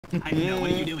Hypno,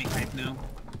 what are you doing, Hypno?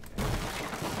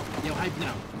 Yo,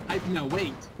 Hypno. Hypno,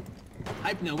 wait.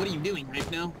 Hypno, what are you doing,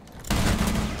 Hypno?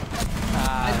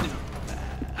 Hypno.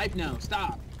 Hypno,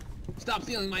 stop. Stop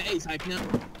stealing my ace, Hypno.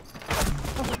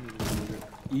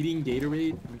 Eating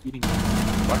Gatorade? I'm eating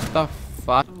Gatorade. What the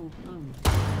fuck? Oh.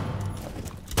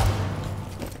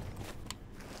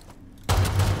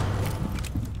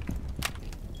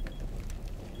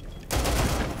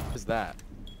 What is that?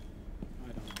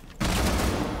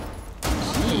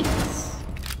 Jeez.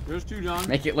 There's two, John.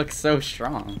 Make it look so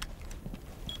strong.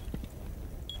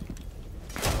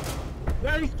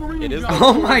 There's three, It is John.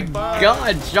 Oh my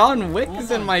god, John Wick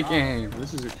is in my God. game.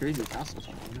 This is a crazy castle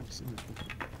song. I've never seen this before.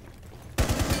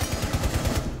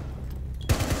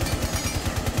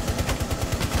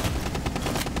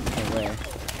 Hey, where?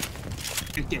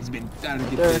 It has been down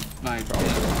to There. get by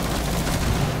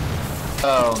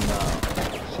Oh no.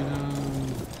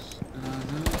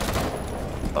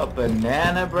 A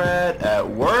banana bread at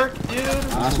work, dude?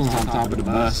 Last one's on top of the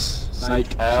bus.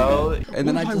 Psych. Hell. And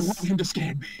then I want just... him to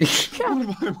scan me. What if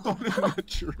I want him to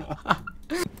try?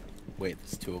 Wait,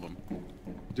 there's two of them.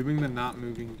 Doing the not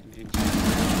moving ninja.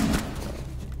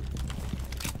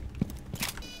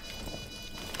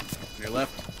 On your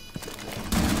left.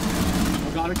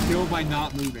 I got a kill by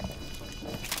not moving.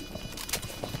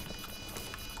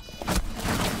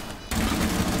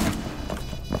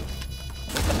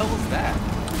 What the hell was that?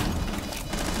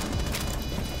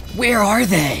 Where are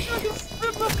they?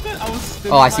 I was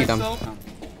Oh, I see them.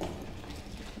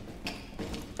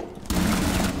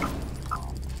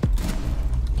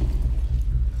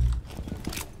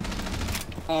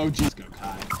 Oh, jeez, go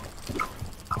Kai.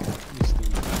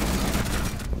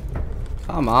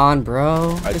 Come on,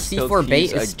 bro. I The spilled C4 bait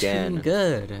keys is again. too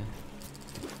good.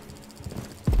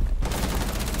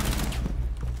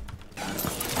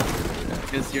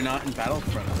 Because you're not in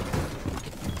Battlefront.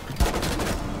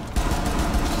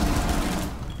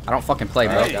 I don't fucking play,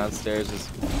 bro. Alright, downstairs is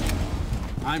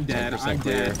I'm dead. 10% I'm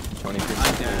clear, dead.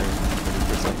 20% clear,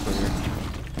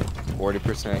 30% clear,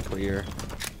 40% clear,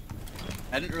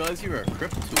 I didn't realize you were a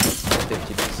crypt tool.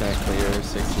 50% clear,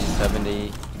 60,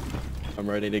 70. I'm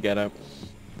ready to get up.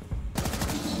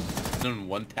 Then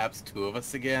one taps two of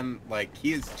us again. Like,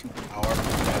 he is too powerful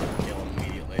to have to kill him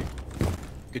immediately.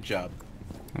 Good job.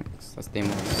 Thanks. That's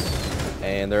Deimos.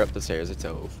 And they're up the stairs. It's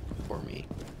over for me.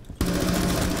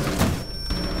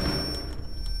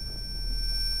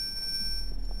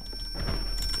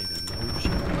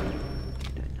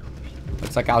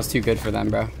 Looks like I was too good for them,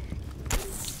 bro.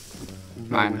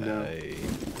 Mine.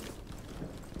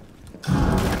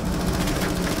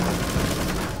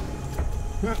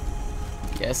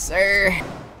 Yes, sir.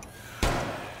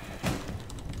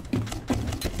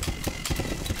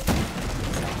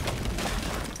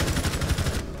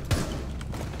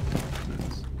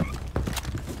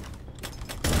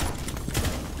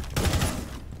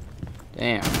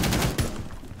 Damn.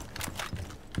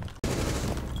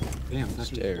 Damn, that's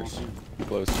Stairs. just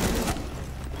Close.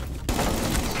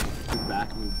 move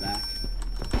back, move back.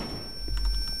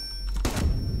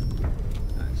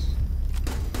 Nice.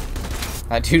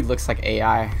 That dude looks like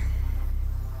AI.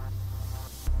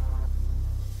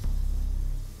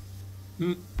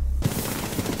 Hmm.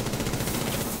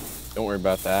 Don't worry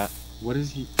about that. What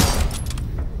is he?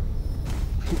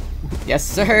 Yes,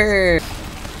 sir.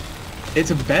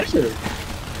 It's better.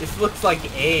 This looks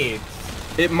like AIDS.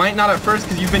 It might not at first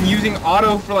because you've been using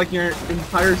auto for like your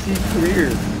entire C career.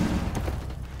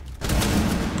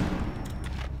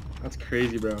 That's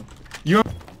crazy, bro. You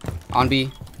On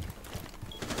B.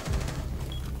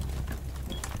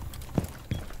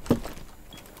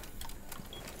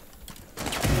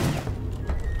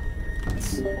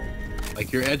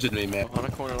 Like, you're edging me, man. On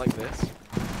a corner like this.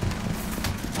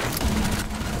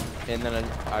 And then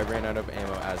I ran out of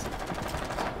ammo as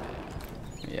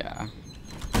Yeah.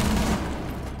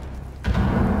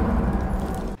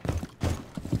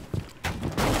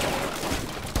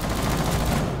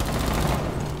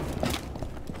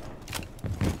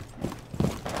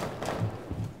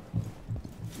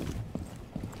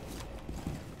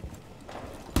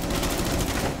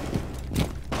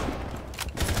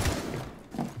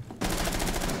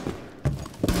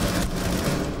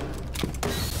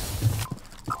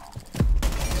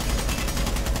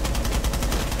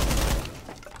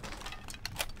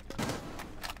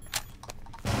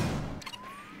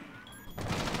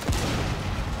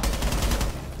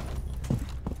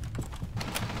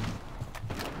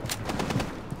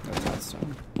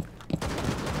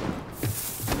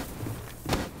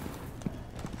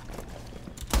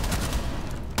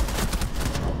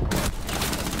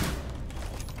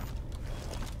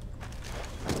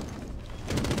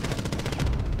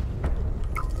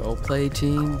 Go play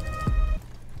team.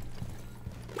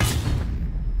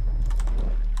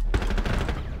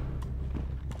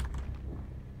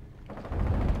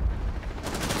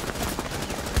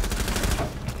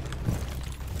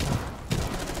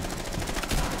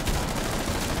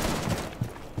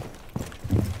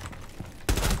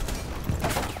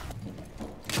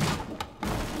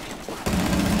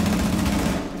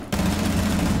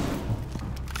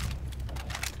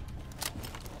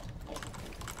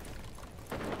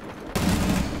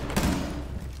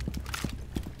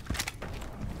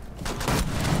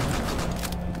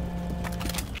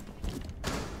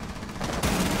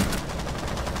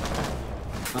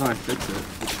 How do I fix it?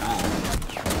 It's how?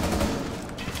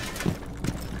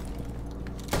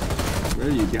 Where are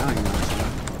you going,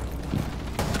 Marcel?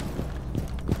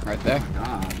 Right there.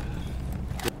 God.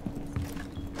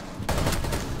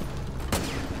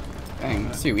 Dang,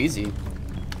 it's too easy.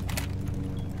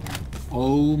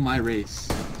 Oh, my race.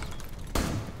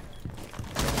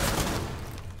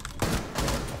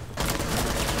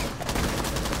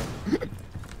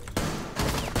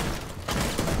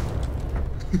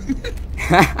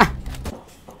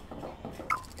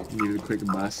 Needed a quick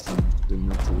bust and didn't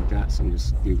know what to look at, so we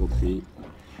just googled feet.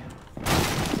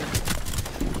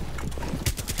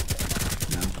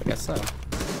 No. I guess so.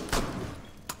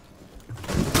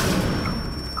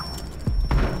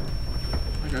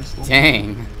 I guess so.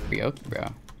 Dang. Karaoke, bro.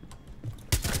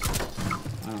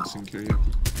 I don't sing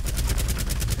karaoke.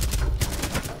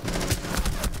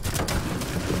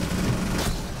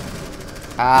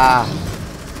 Ah.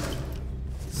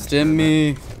 Stim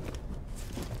me.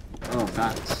 Oh,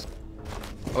 facts.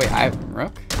 Oh, wait, I have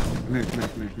Rook? Come here, come here,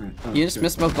 come here, come here. Oh, You just shit.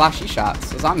 missed both flashy shots.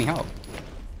 So Zombie, help.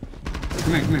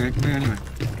 Come here, come here, come here anyway.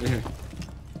 Right here.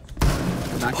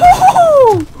 Back up.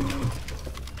 Woohoo!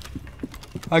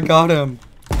 I got him.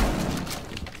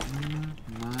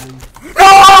 Mine.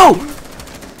 No!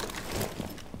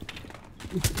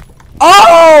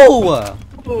 Oh!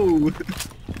 Oh!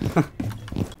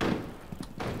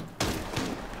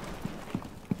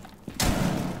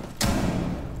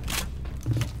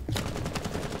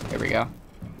 Here we go.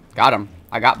 Got him.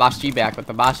 I got Boss G back with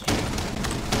the Boss G.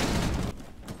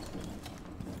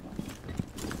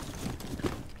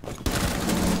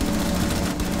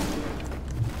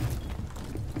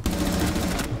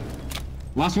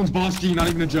 Last one's Boss G, not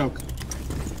even a joke.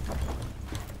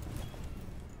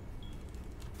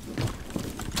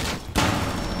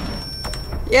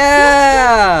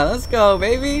 Yeah! Let's go,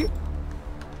 baby!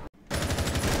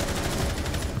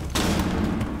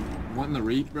 Wanting the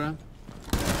reach, bro?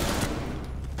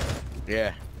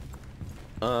 Yeah.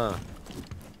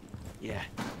 Yeah.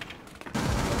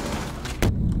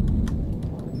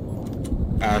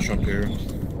 Ash up here.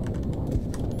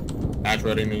 Ash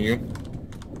ready to you.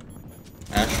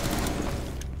 Ash.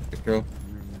 Good girl.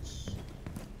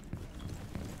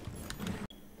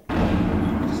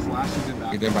 Just flashes it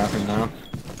back. He's in bathroom now.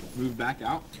 Move back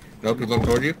out. Nope, he's looking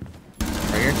towards you.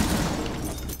 Right here.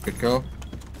 Good girl.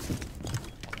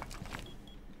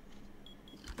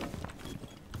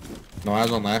 No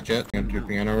eyes on left yet. Into your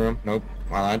piano room. Nope.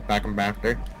 I lied. Back him back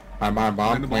there. Behind Behind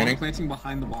bomb. the Planting. bomb, planting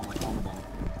behind the bomb, like on the bomb.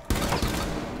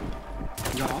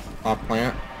 You got off? Off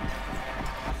plant.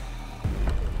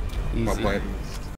 Well Easy. played.